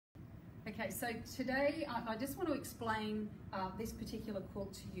Okay, so today I just want to explain this particular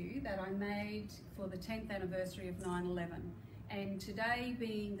quilt to you that I made for the 10th anniversary of 9/11. And today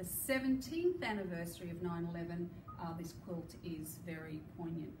being the 17th anniversary of 9/11, this quilt is very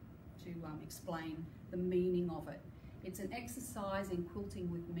poignant to explain the meaning of it. It's an exercise in quilting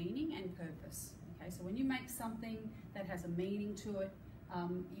with meaning and purpose. Okay, so when you make something that has a meaning to it,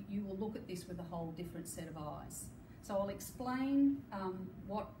 you will look at this with a whole different set of eyes. So I'll explain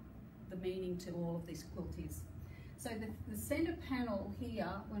what the meaning to all of this quilt is. So the centre panel here,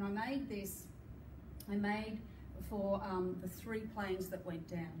 when I made this, I made for the 3 planes that went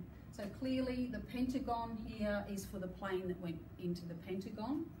down. So clearly the pentagon here is for the plane that went into the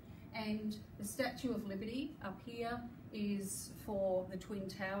pentagon, and the Statue of Liberty up here is for the Twin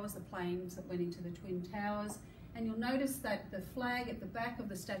Towers, the planes that went into the Twin Towers. And you'll notice that the flag at the back of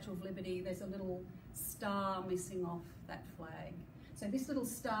the Statue of Liberty, there's a little star missing off that flag. So this little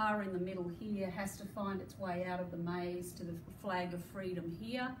star in the middle here has to find its way out of the maze to the flag of freedom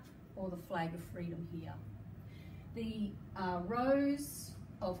here, or the flag of freedom here. The rows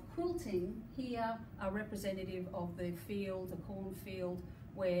of quilting here are representative of the field, the cornfield,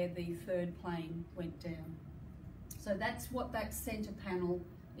 where the 3rd plane went down. So that's what that centre panel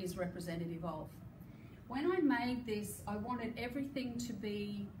is representative of. When I made this, I wanted everything to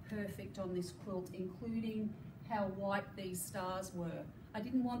be perfect on this quilt, including how white these stars were. I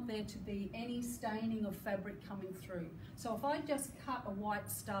didn't want there to be any staining of fabric coming through. So if I just cut a white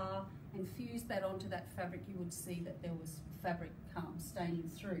star and fused that onto that fabric, you would see that there was fabric staining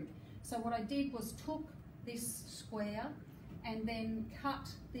through. So what I did was took this square and then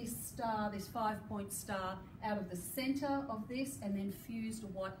cut this star, this 5-point star, out of the centre of this, and then fused a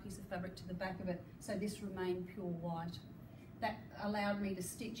white piece of fabric to the back of it, so this remained pure white. That allowed me to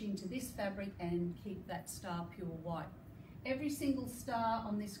stitch into this fabric and keep that star pure white. Every single star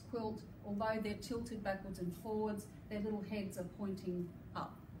on this quilt, although they're tilted backwards and forwards, their little heads are pointing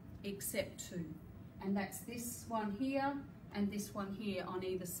up, except 2. And that's this one here and this one here on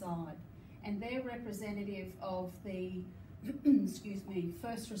either side. And they're representative of the excuse me,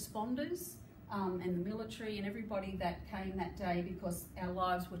 first responders and the military and everybody that came that day, because our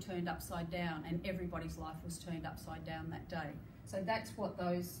lives were turned upside down and everybody's life was turned upside down that day. So that's what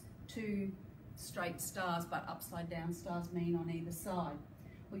those 2 straight stars but upside down stars mean on either side.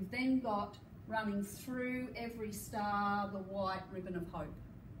 We've then got running through every star the white ribbon of hope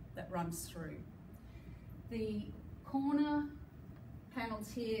that runs through. The corner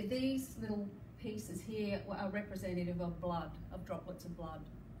panels here, these little pieces here are representative of blood, of droplets of blood,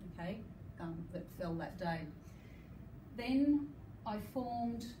 okay, that fell that day. Then I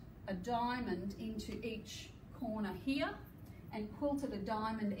formed a diamond into each corner here and quilted a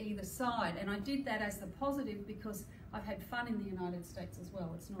diamond either side, and I did that as the positive because I've had fun in the United States as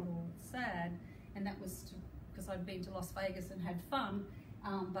well. It's not all sad, and that was because I'd been to Las Vegas and had fun,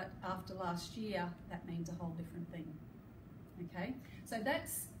 but after last year that means a whole different thing. Okay, so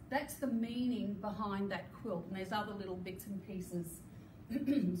that's the meaning behind that quilt, and there's other little bits and pieces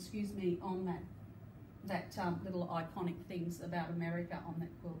excuse me, on that little iconic things about America on that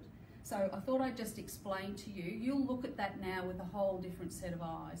quilt. So I thought I'd just explain to you. You'll look at that now with a whole different set of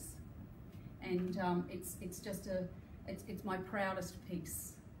eyes, and it's my proudest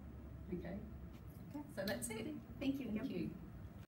piece. Okay, so that's it. Thank you. Thank you.